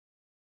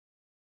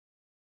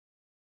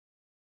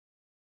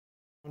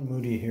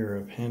Moody here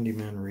of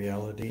Handyman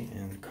Reality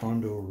and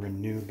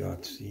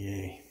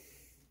CondoRenew.ca.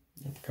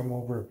 I've come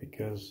over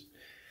because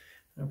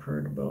I've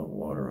heard about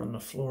water on the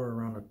floor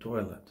around a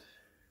toilet.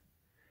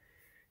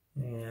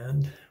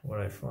 And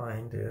what I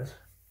find is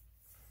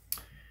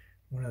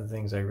one of the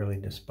things I really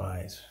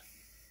despise.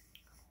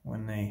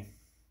 When they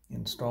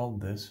installed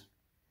this,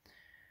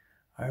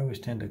 I always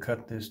tend to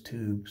cut this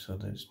tube so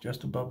that it's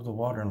just above the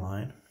water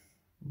line,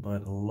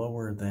 but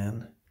lower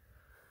than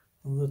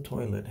the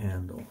toilet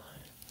handle.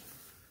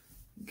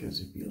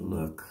 Because if you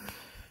look,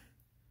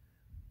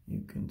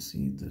 you can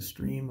see the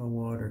stream of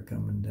water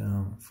coming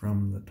down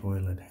from the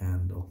toilet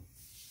handle.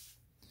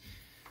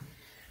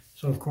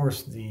 So of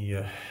course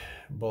the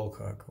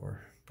ballcock,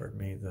 or pardon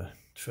me, the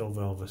fill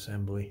valve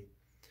assembly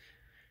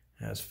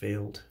has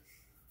failed.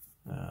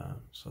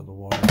 So the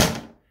water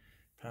is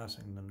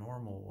passing the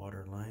normal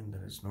water line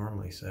that it's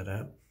normally set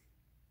at.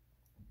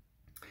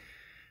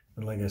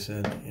 But like I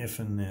said,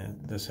 if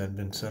this had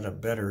been set up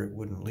better, it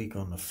wouldn't leak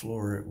on the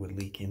floor, it would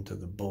leak into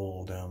the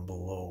bowl down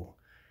below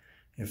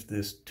if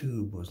this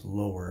tube was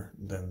lower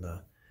than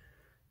the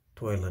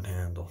toilet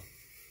handle.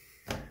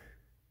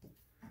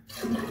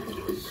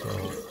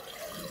 So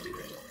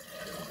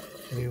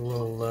we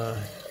will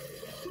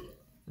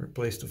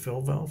replace the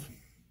fill valve.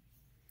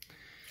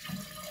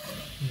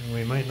 And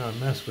we might not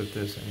mess with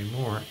this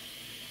anymore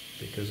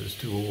because it's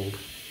too old.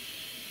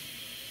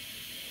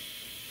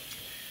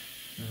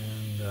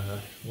 And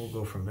we'll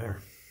go from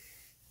there.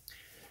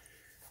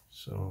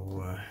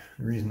 So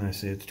the reason I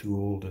say it's too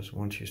old is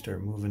once you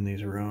start moving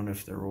these around,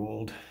 if they're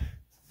old,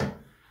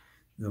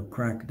 they'll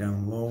crack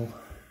down low,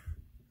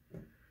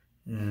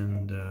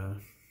 and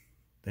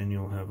then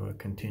you'll have a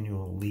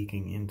continual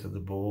leaking into the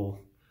bowl,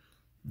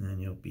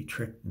 and you'll be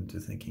tricked into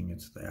thinking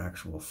it's the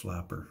actual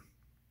flapper.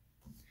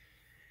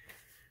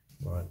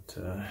 But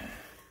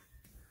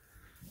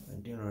I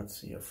do not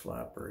see a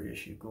flapper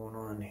issue going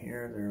on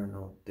here. There are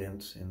no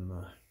dents in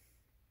the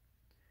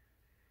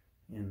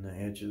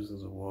edges of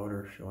the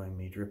water showing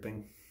me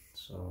dripping.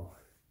 So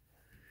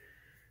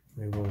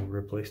we will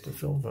replace the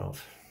fill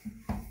valve.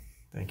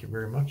 Thank you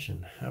very much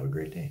and have a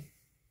great day.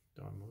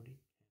 Don Moody.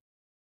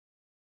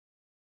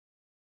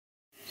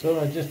 So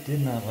I just did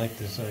not like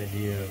this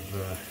idea of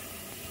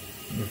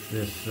if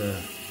this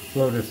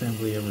float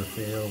assembly ever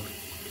failed,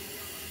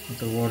 that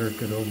the water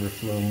could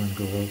overflow and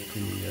go out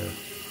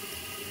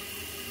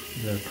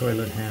the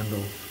toilet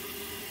handle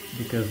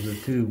because the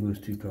tube was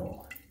too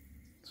tall.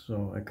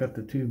 So I cut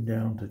the tube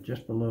down to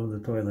just below the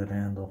toilet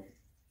handle,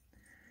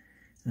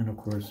 and of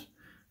course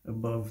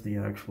above the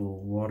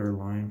actual water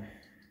line,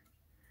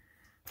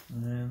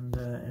 and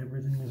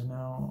everything is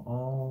now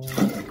all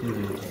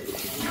good.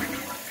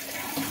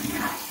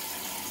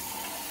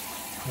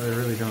 I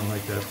really don't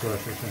like that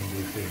process on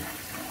DC.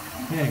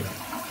 Anyway,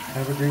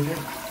 have a great day.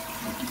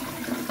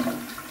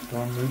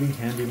 Don Moody,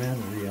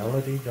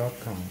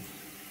 HandymanReality.com.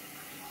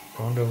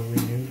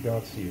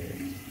 CondoRenew.ca.